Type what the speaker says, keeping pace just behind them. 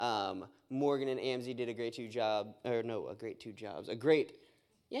Morgan and Amzie did a great two jobs. It's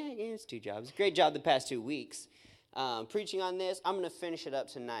 2 jobs. Great job the past 2 weeks. Preaching on this, I'm going to finish it up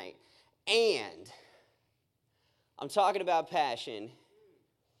tonight. And I'm talking about passion.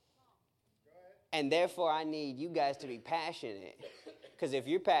 And therefore, I need you guys to be passionate. Because if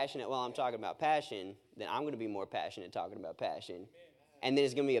you're passionate while I'm talking about passion, then I'm going to be more passionate talking about passion. And then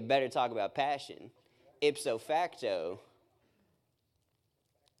it's going to be a better talk about passion. Ipso facto,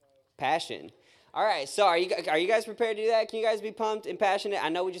 passion. All right, so are you guys prepared to do that? Can you guys be pumped and passionate? I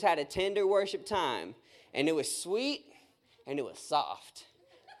know we just had a tender worship time. And it was sweet and it was soft.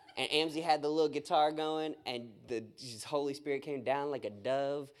 And Amzie had the little guitar going, and the Holy Spirit came down like a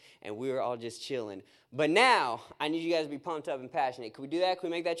dove, and we were all just chilling. But now, I need you guys to be pumped up and passionate. Can we do that? Can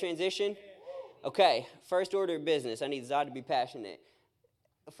we make that transition? Okay, first order of business. I need Zod to be passionate.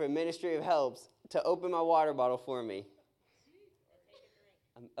 For Ministry of Helps, to open my water bottle for me.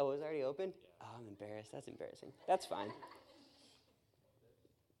 Oh, it was already open? Oh, I'm embarrassed. That's embarrassing. That's fine.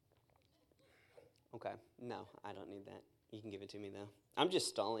 Okay, no, I don't need that. You can give it to me, though. I'm just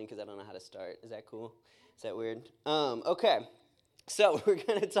stalling because I don't know how to start. Is that cool? Is that weird? Okay. So we're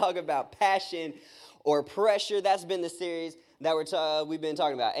going to talk about passion or pressure. That's been the series that we've been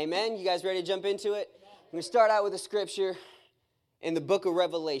talking about. Amen? You guys ready to jump into it? We're going to start out with a scripture in the book of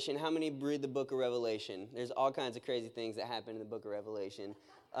Revelation. How many read the book of Revelation? There's all kinds of crazy things that happen in the book of Revelation.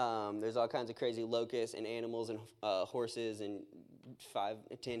 There's all kinds of crazy locusts and animals and horses and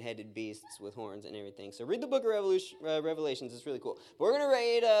 10-headed beasts with horns and everything. So read the book of Revelations. It's really cool. But we're going to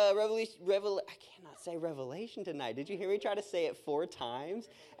read I cannot say Revelation tonight. Did you hear me try to say it 4 times?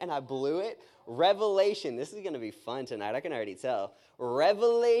 And I blew it. Revelation. This is going to be fun tonight. I can already tell.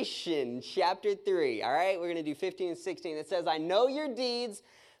 Revelation chapter 3. All right? We're going to do 15 and 16. It says, I know your deeds,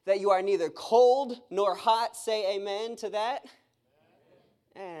 that you are neither cold nor hot. Say amen to that.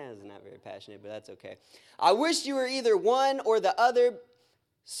 It's not very passionate, but that's okay. I wish you were either one or the other.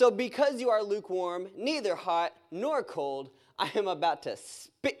 So because you are lukewarm, neither hot nor cold, I am about to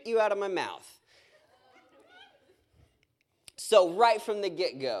spit you out of my mouth. So right from the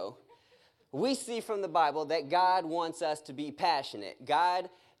get-go, we see from the Bible that God wants us to be passionate. God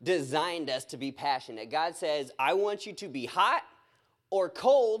designed us to be passionate. God says, I want you to be hot or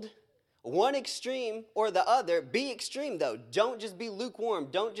cold, one extreme or the other. Be extreme, though. Don't just be lukewarm.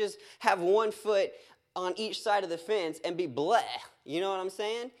 Don't just have one foot on each side of the fence and be bleh. You know what I'm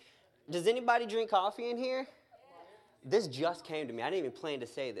saying? Does anybody drink coffee in here? This just came to me. I didn't even plan to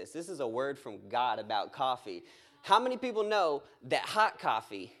say this. This is a word from God about coffee. How many people know that hot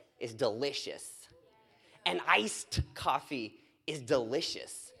coffee is delicious? And iced coffee is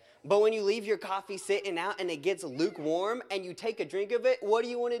delicious. But when you leave your coffee sitting out and it gets lukewarm and you take a drink of it, what do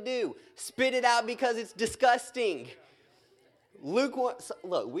you want to do? Spit it out because it's disgusting. Lukewarm.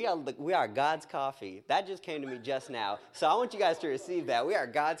 Look, we are God's coffee. That just came to me just now. So I want you guys to receive that. We are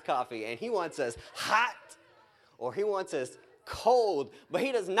God's coffee, and he wants us hot or he wants us cold. But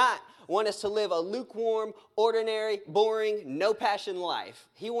he does not want us to live a lukewarm, ordinary, boring, no passion life.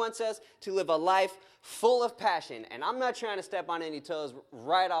 He wants us to live a life full of passion. And I'm not trying to step on any toes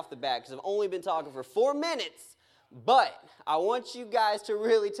right off the bat because I've only been talking for 4 minutes. But I want you guys to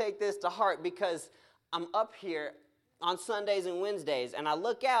really take this to heart because I'm up here on Sundays and Wednesdays and I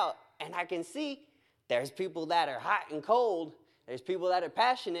look out and I can see there's people that are hot and cold. There's people that are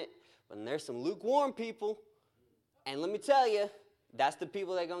passionate, but then there's some lukewarm people. And let me tell you, that's the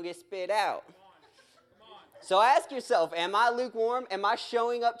people that are going to get spit out. Come on. So ask yourself, am I lukewarm? Am I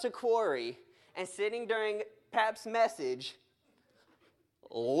showing up to Quarry and sitting during Pap's message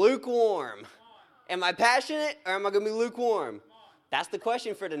lukewarm? Am I passionate or am I going to be lukewarm? That's the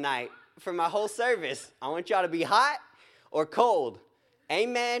question for tonight, for my whole service. I want y'all to be hot or cold,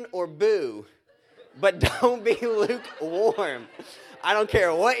 amen or boo, but don't be lukewarm. I don't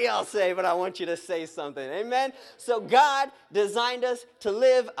care what y'all say, but I want you to say something. Amen? So God designed us to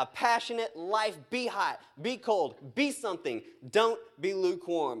live a passionate life. Be hot, be cold, be something. Don't be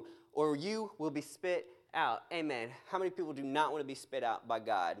lukewarm, or you will be spit out. Amen. How many people do not want to be spit out by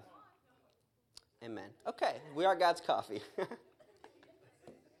God? Amen. Okay, we are God's coffee.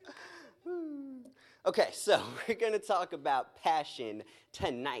 Okay, so we're going to talk about passion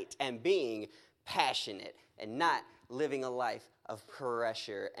tonight and being passionate and not living a life of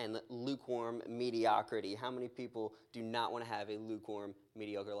pressure and lukewarm mediocrity. How many people do not want to have a lukewarm,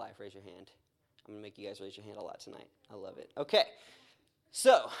 mediocre life? Raise your hand. I'm going to make you guys raise your hand a lot tonight. I love it. Okay,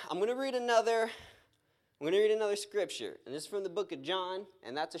 so I'm going to read another scripture, and this is from the book of John,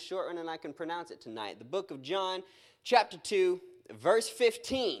 and that's a short one, and I can pronounce it tonight. The book of John, chapter 2, verse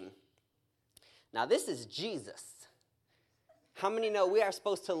 15. Now, this is Jesus. How many know we are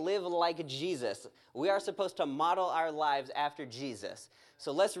supposed to live like Jesus? We are supposed to model our lives after Jesus.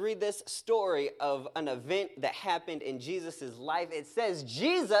 So let's read this story of an event that happened in Jesus' life. It says,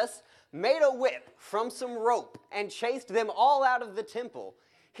 Jesus made a whip from some rope and chased them all out of the temple.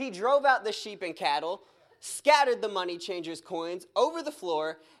 He drove out the sheep and cattle, scattered the money changers' coins over the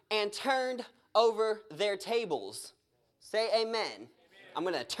floor, and turned over their tables. Say amen. I'm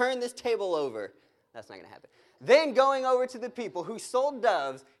going to turn this table over. That's not going to happen. Then going over to the people who sold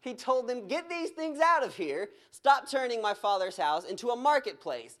doves, he told them, get these things out of here. Stop turning my Father's house into a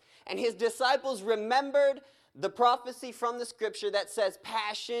marketplace. And his disciples remembered the prophecy from the scripture that says,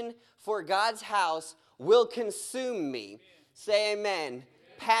 passion for God's house will consume me. Say amen.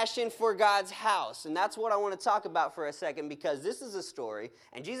 Passion for God's house. And that's what I want to talk about for a second, because this is a story,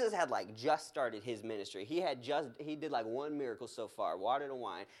 and Jesus had just started his ministry. He did one miracle so far, water to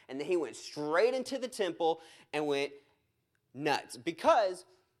wine, and then he went straight into the temple and went nuts, because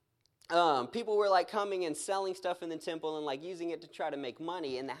people were coming and selling stuff in the temple and using it to try to make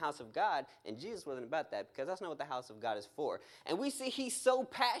money in the house of God, and Jesus wasn't about that, because that's not what the house of God is for. And we see he's so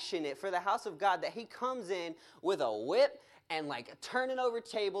passionate for the house of God that he comes in with a whip and turning over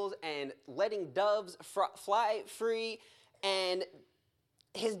tables and letting doves fly free, and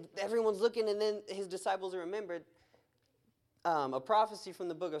everyone's looking, and then his disciples remembered a prophecy from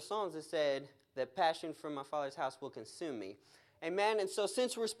the book of Psalms that said that passion for my Father's house will consume me. Amen. And so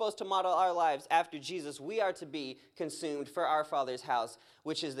since we're supposed to model our lives after Jesus, we are to be consumed for our Father's house,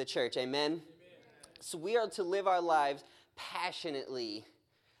 which is the church. Amen. Amen. So we are to live our lives passionately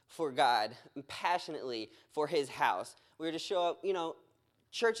for God, and passionately for his house. We're to show up,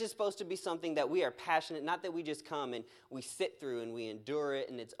 church is supposed to be something that we are passionate, not that we just come and we sit through and we endure it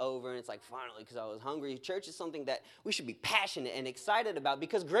and it's over and it's finally, because I was hungry. Church is something that we should be passionate and excited about,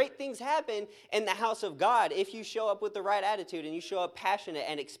 because great things happen in the house of God if you show up with the right attitude and you show up passionate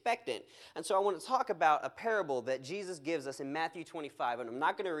and expectant. And so I want to talk about a parable that Jesus gives us in Matthew 25, and I'm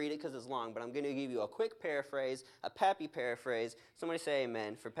not going to read it because it's long, but I'm going to give you a quick paraphrase, a Pappy paraphrase. Somebody say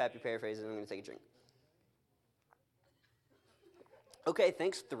amen for Pappy paraphrase, and I'm going to take a drink. Okay,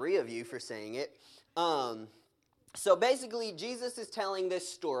 thanks 3 of you for saying it. So basically, Jesus is telling this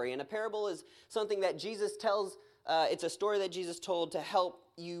story, and a parable is something that Jesus tells. It's a story that Jesus told to help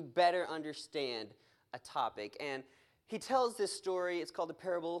you better understand a topic. And he tells this story. It's called the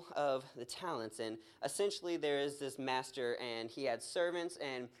parable of the talents. And essentially, there is this master, and he had servants,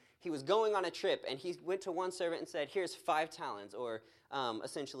 and he was going on a trip, and he went to one servant and said, here's 5 talents, or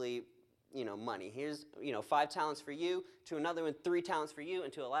essentially, money. Here's, 5 talents for you, to another one, 3 talents for you,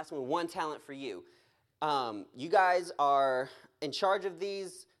 and to the last one, 1 talent for you. You guys are in charge of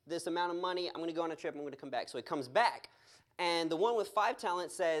this amount of money. I'm going to go on a trip. I'm going to come back. So he comes back, and the one with 5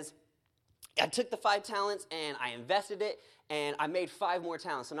 talents says, I took the 5 talents, and I invested it, and I made 5 more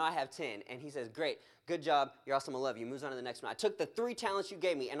talents, so now I have 10. And he says, great, good job, you're awesome, I love you. Moves on to the next one. I took the 3 talents you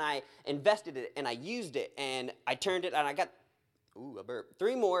gave me, and I invested it, and I used it, and I turned it, and I got, a burp,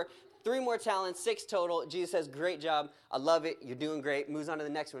 3 more talents, 6 total. Jesus says, great job, I love it, you're doing great. Moves on to the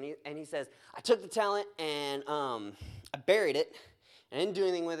next one, and he says, I took the talent, and I buried it, and I didn't do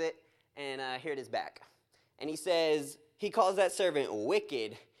anything with it, and here it is back. And he calls that servant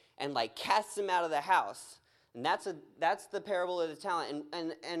wicked, and casts him out of the house. And that's the parable of the talent.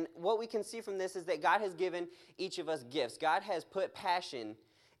 And what we can see from this is that God has given each of us gifts. God has put passion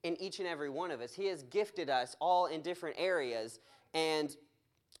in each and every one of us. He has gifted us all in different areas. And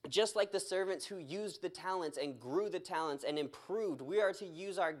just like the servants who used the talents and grew the talents and improved, we are to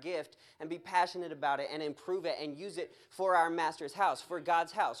use our gift and be passionate about it and improve it and use it for our master's house, for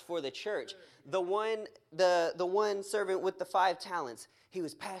God's house, for the church. The one servant with the 5 talents, he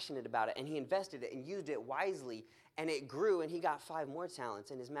was passionate about it, and he invested it and used it wisely, and it grew, and he got 5 more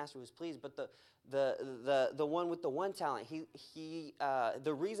talents, and his master was pleased. But the one with the 1 talent,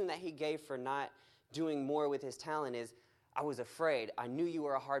 the reason that he gave for not doing more with his talent is, I was afraid. I knew you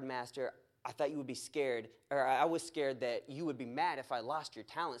were a hard master. I thought you would be scared, or I was scared that you would be mad if I lost your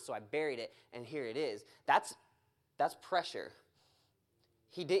talent, so I buried it, and here it is. That's pressure.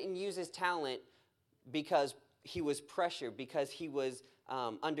 He didn't use his talent because he was pressured, because he was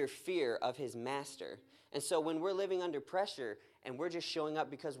under fear of his master. And so when we're living under pressure and we're just showing up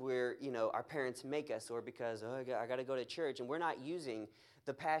because our parents make us, or because, I got to go to church, and we're not using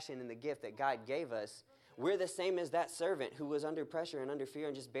the passion and the gift that God gave us, we're the same as that servant who was under pressure and under fear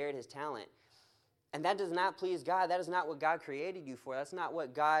and just buried his talent. And that does not please God. That is not what God created you for. That's not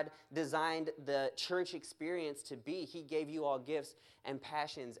what God designed the church experience to be. He gave you all gifts and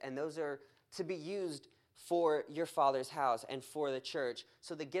passions, and those are to be used for your Father's house and for the church.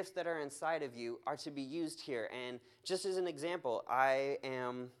 So the gifts that are inside of you are to be used here. And just as an example, I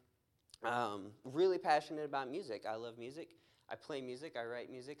am really passionate about music. I love music. I play music. I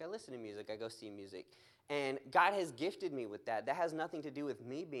write music. I listen to music. I go see music. And God has gifted me with that. That has nothing to do with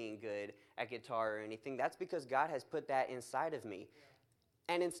me being good at guitar or anything. That's because God has put that inside of me.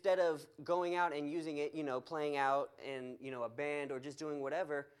 And instead of going out and using it, playing out in, a band or just doing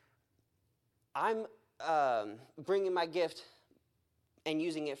whatever, I'm bringing my gift and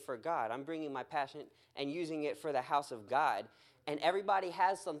using it for God. I'm bringing my passion and using it for the house of God. And everybody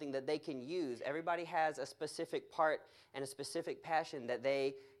has something that they can use. Everybody has a specific part and a specific passion that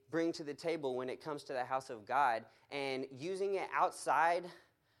they bring to the table when it comes to the house of God. And using it outside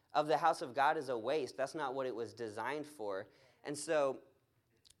of the house of God is a waste. That's not what it was designed for. And so,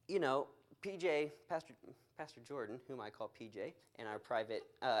 PJ, Pastor Jordan, whom I call PJ in our private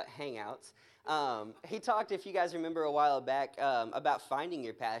hangouts, he talked, if you guys remember a while back, about finding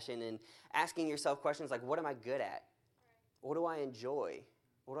your passion and asking yourself questions like, what am I good at? What do I enjoy?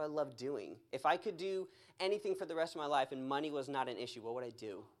 What do I love doing? If I could do anything for the rest of my life and money was not an issue, what would I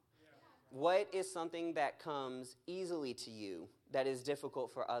do? What is something that comes easily to you that is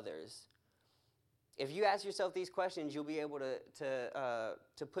difficult for others? If you ask yourself these questions, you'll be able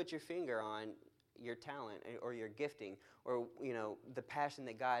to put your finger on your talent or your gifting or, the passion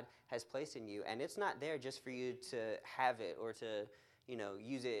that God has placed in you. And it's not there just for you to have it or to,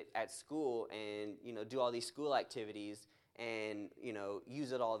 use it at school and, do all these school activities and,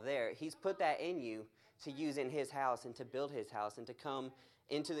 use it all there. He's put that in you to use in his house and to build his house and to come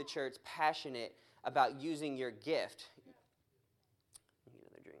into the church passionate about using your gift.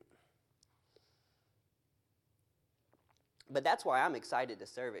 Another drink. But that's why I'm excited to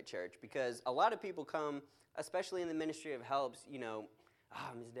serve at church, because a lot of people come, especially in the ministry of helps,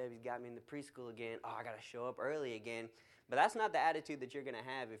 Ms. Debbie's got me in the preschool again. I got to show up early again. But that's not the attitude that you're going to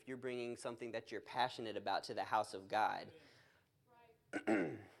have if you're bringing something that you're passionate about to the house of God.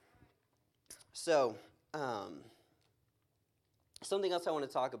 So, something else I want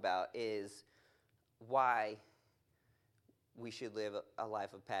to talk about is why we should live a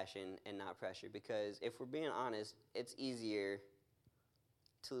life of passion and not pressure. Because if we're being honest, it's easier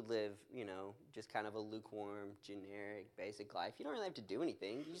to live, just kind of a lukewarm, generic, basic life. You don't really have to do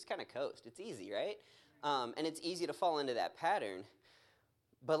anything. You just kind of coast. It's easy, right? And it's easy to fall into that pattern.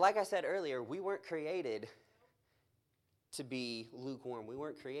 But like I said earlier, we weren't created to be lukewarm. We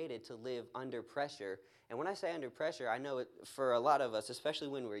weren't created to live under pressure. And when I say under pressure, I know it, for a lot of us, especially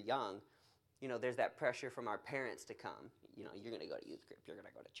when we're young, there's that pressure from our parents to come. You're going to go to youth group. You're going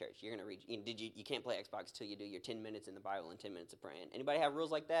to go to church. You're going to read. You can't play Xbox till you do your 10 minutes in the Bible and 10 minutes of praying. Anybody have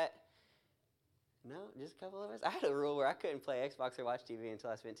rules like that? No, just a couple of us. I had a rule where I couldn't play Xbox or watch TV until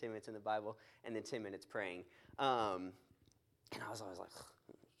I spent 10 minutes in the Bible and then 10 minutes praying. And I was always like,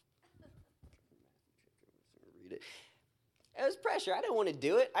 read it. It was pressure. I didn't want to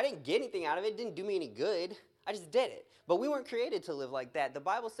do it. I didn't get anything out of it. It didn't do me any good. I just did it. But we weren't created to live like that. The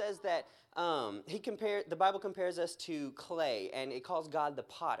Bible says that the Bible compares us to clay, and it calls God the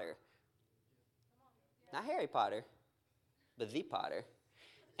potter. Not Harry Potter, but the potter.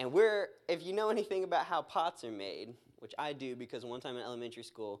 And if you know anything about how pots are made, which I do because one time in elementary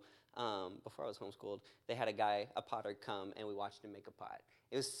school, before I was homeschooled, they had a potter come, and we watched him make a pot.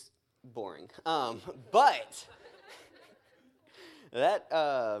 It was boring. But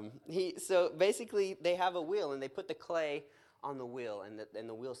so basically they have a wheel, and they put the clay on the wheel, and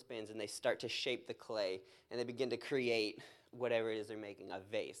the wheel spins, and they start to shape the clay, and they begin to create whatever it is they're making, a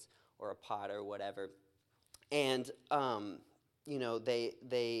vase or a pot or whatever. And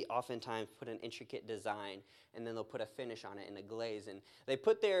they oftentimes put an intricate design, and then they'll put a finish on it in a glaze, and they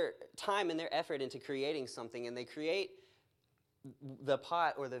put their time and their effort into creating something, and they create the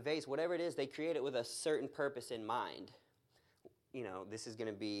pot or the vase, whatever it is, they create it with a certain purpose in mind. This is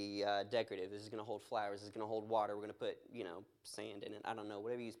going to be decorative. This is going to hold flowers. This is going to hold water. We're going to put, sand in it. I don't know,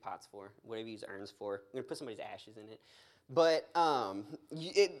 whatever you use pots for, whatever you use urns for. We're going to put somebody's ashes in it. But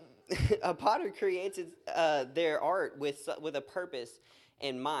a potter creates their art with a purpose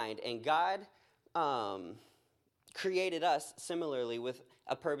in mind. And God created us similarly with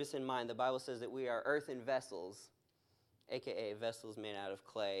a purpose in mind. The Bible says that we are earthen vessels, a.k.a. vessels made out of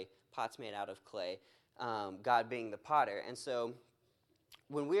clay, pots made out of clay. God being the potter. And so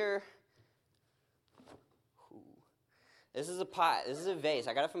when this is a pot, this is a vase.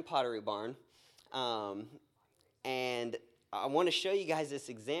 I got it from Pottery Barn. And I want to show you guys this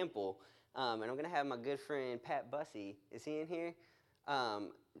example. And I'm going to have my good friend Pat Bussey, is he in here?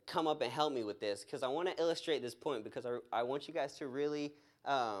 Come up and help me with this, because I want to illustrate this point, because I want you guys to really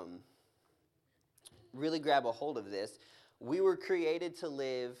really grab a hold of this. We were created to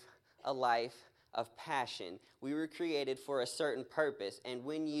live a life of passion. We were created for a certain purpose. And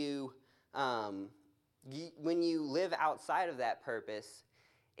when you live outside of that purpose,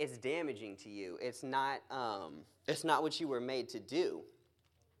 it's damaging to you. It's not what you were made to do.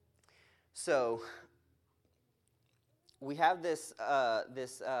 So we have this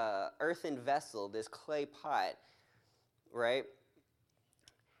earthen vessel, this clay pot, right?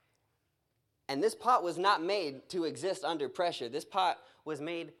 And this pot was not made to exist under pressure. This pot was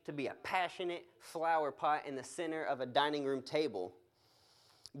made to be a passionate flower pot in the center of a dining room table.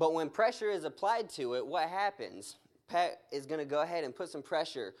 But when pressure is applied to it, what happens? Pat is going to go ahead and put some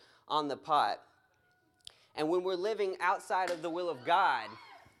pressure on the pot. And when we're living outside of the will of God,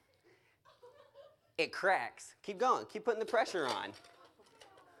 it cracks. Keep going. Keep putting the pressure on.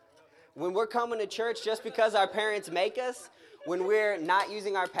 When we're coming to church just because our parents make us, when we're not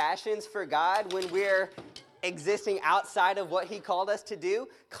using our passions for God, when we're existing outside of what he called us to do,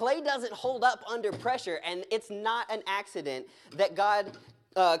 clay doesn't hold up under pressure. And it's not an accident that God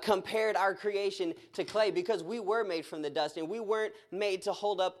compared our creation to clay, because we were made from the dust and we weren't made to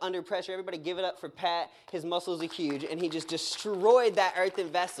hold up under pressure. Everybody give it up for Pat. His muscles are huge and he just destroyed that earthen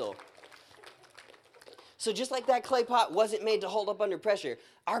vessel. So just like that clay pot wasn't made to hold up under pressure,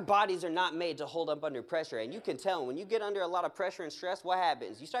 our bodies are not made to hold up under pressure. And you can tell when you get under a lot of pressure and stress, what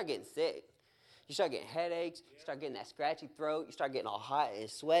happens? You start getting sick. You start getting headaches. You start getting that scratchy throat. You start getting all hot and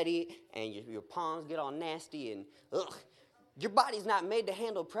sweaty, and your palms get all nasty. And ugh, your body's not made to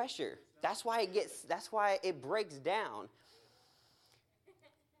handle pressure. That's why it breaks down.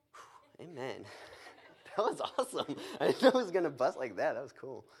 Amen. That was awesome. I didn't know it was going to bust like that. That was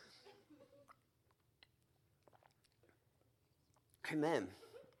cool. Amen.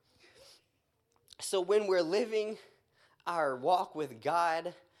 So when we're living our walk with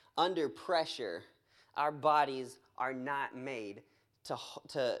God under pressure, our bodies are not made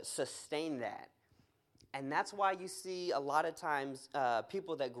to sustain that. And that's why you see a lot of times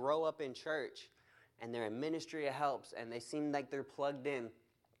people that grow up in church and they're in ministry of helps and they seem like they're plugged in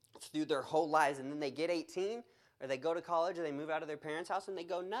through their whole lives, and then they get 18 or they go to college or they move out of their parents' house and they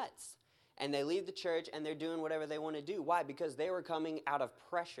go nuts. And they leave the church and they're doing whatever they want to do. Why? Because they were coming out of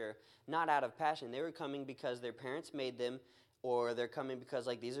pressure, not out of passion. They were coming because their parents made them, or they're coming because,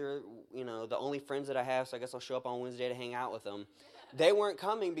 like, these are, the only friends that I have, so I guess I'll show up on Wednesday to hang out with them. They weren't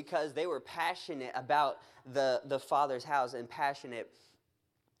coming because they were passionate about the Father's house and passionate.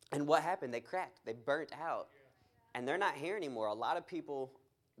 And what happened? They cracked. They burnt out. And they're not here anymore. A lot of people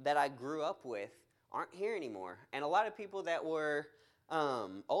that I grew up with aren't here anymore. And a lot of people that were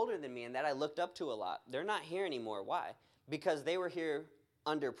older than me and that I looked up to a lot, they're not here anymore. Why? Because they were here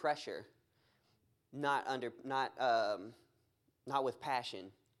under pressure, not with passion,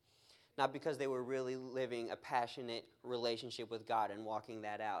 not because they were really living a passionate relationship with God and walking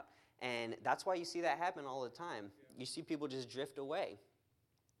that out. And that's why you see that happen all the time. You see people just drift away.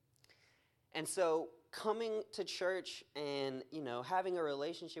 And so coming to church and, having a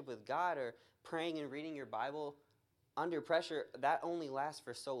relationship with God or praying and reading your Bible under pressure, that only lasts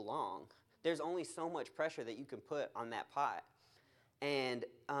for so long. There's only so much pressure that you can put on that pot. And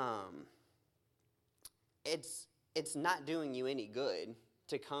it's not doing you any good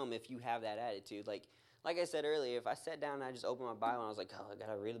to come if you have that attitude. Like I said earlier, if I sat down and I just opened my Bible and I was like, I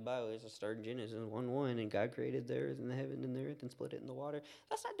got to read the Bible. It's a start in Genesis 1:1, and God created the earth and the heaven and the earth and split it in the water.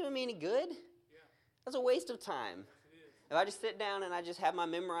 That's not doing me any good. Yeah. That's a waste of time. If I just sit down and I just have my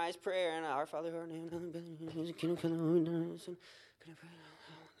memorized prayer and Our Father who art in heaven,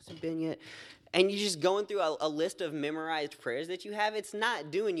 and you're just going through a list of memorized prayers that you have, it's not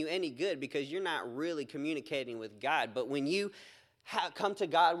doing you any good because you're not really communicating with God. But when you come to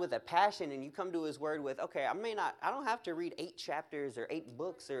God with a passion and you come to his word with, okay, I don't have to read 8 chapters or 8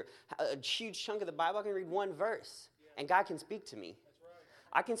 books or a huge chunk of the Bible. I can read 1 verse and God can speak to me.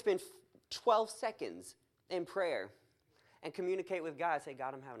 I can spend 12 seconds in prayer and communicate with God. Say,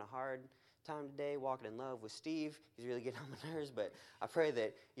 God, I'm having a hard time today walking in love with Steve. He's really getting on my nerves, but I pray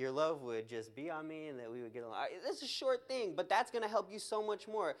that your love would just be on me and that we would get along. It's a short thing, but that's going to help you so much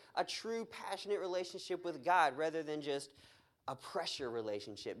more. A true, passionate relationship with God rather than just a pressure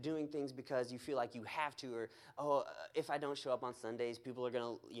relationship, doing things because you feel like you have to, or, if I don't show up on Sundays, people are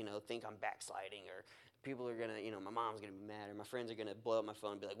going to, think I'm backsliding, or people are going to, my mom's going to be mad, or my friends are going to blow up my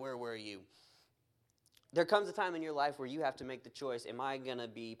phone and be like, where were you? There comes a time in your life where you have to make the choice, am I going to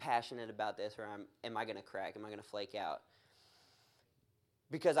be passionate about this, or am I going to crack? Am I going to flake out?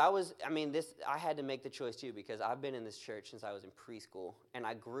 Because I had to make the choice too, because I've been in this church since I was in preschool, and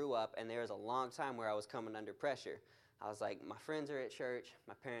I grew up, and there was a long time where I was coming under pressure. I was like, my friends are at church.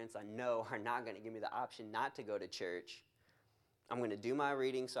 My parents, I know, are not going to give me the option not to go to church. I'm going to do my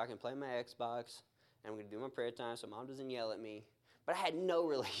reading so I can play my Xbox. And I'm going to do my prayer time so Mom doesn't yell at me. But I had no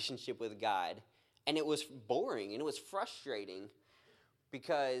relationship with God. And it was boring and it was frustrating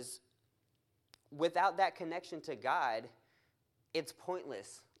because without that connection to God, it's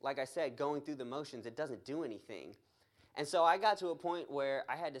pointless. Like I said, going through the motions, it doesn't do anything. And so I got to a point where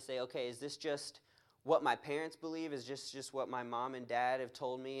I had to say, okay, is this just what my parents believe? Is just what my mom and dad have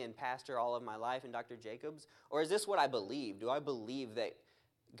told me and pastor all of my life and Dr. Jacobs? Or is this what I believe? Do I believe that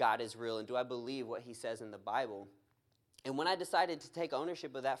God is real, and do I believe what he says in the Bible? And when I decided to take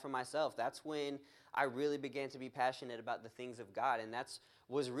ownership of that for myself, that's when I really began to be passionate about the things of God. And that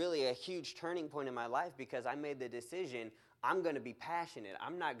was really a huge turning point in my life because I made the decision, I'm going to be passionate.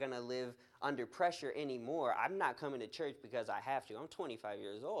 I'm not going to live under pressure anymore. I'm not coming to church because I have to. I'm 25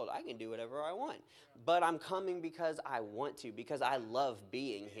 years old. I can do whatever I want. But I'm coming because I want to, because I love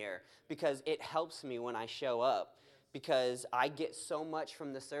being here, because it helps me when I show up, because I get so much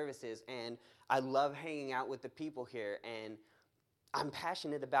from the services, and I love hanging out with the people here, and I'm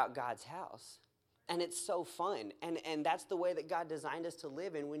passionate about God's house. And it's so fun. And that's the way that God designed us to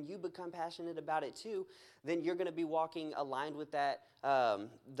live. And when you become passionate about it too, then you're going to be walking aligned with that,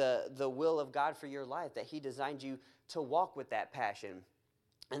 the will of God for your life, that he designed you to walk with that passion.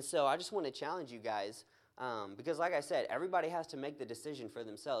 And so I just want to challenge you guys, because like I said, everybody has to make the decision for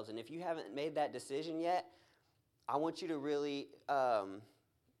themselves. And if you haven't made that decision yet, I want you to really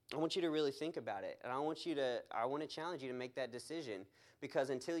think about it. And I want to challenge you to make that decision.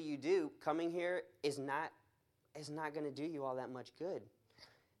 Because until you do, coming here is not going to do you all that much good.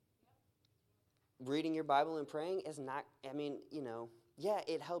 Reading your Bible and praying is not,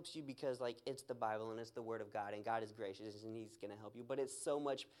 it helps you because it's the Bible and it's the Word of God, and God is gracious and he's going to help you. But it's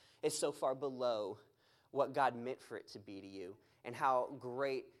so far below what God meant for it to be to you and how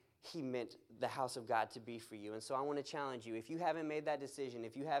great he meant the house of God to be for you. And so I want to challenge you, if you haven't made that decision,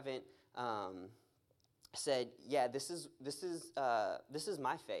 if you haven't said, yeah, this is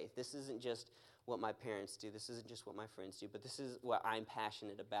my faith. This isn't just what my parents do. This isn't just what my friends do, but this is what I'm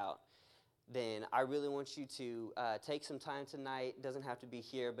passionate about. Then I really want you to take some time tonight. It doesn't have to be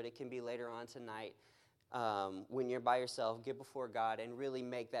here, but it can be later on tonight. When you're by yourself, get before God and really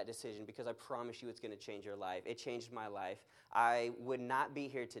make that decision, because I promise you it's going to change your life. It changed my life. I would not be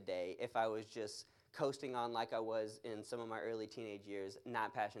here today if I was just coasting on like I was in some of my early teenage years,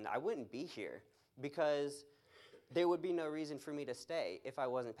 not passionate. I wouldn't be here, because there would be no reason for me to stay if I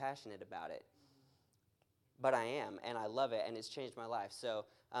wasn't passionate about it. But I am, and I love it, and it's changed my life. So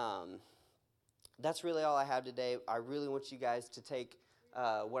that's really all I have today. I really want you guys to take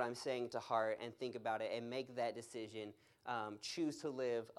what I'm saying to heart and think about it and make that decision. Choose to live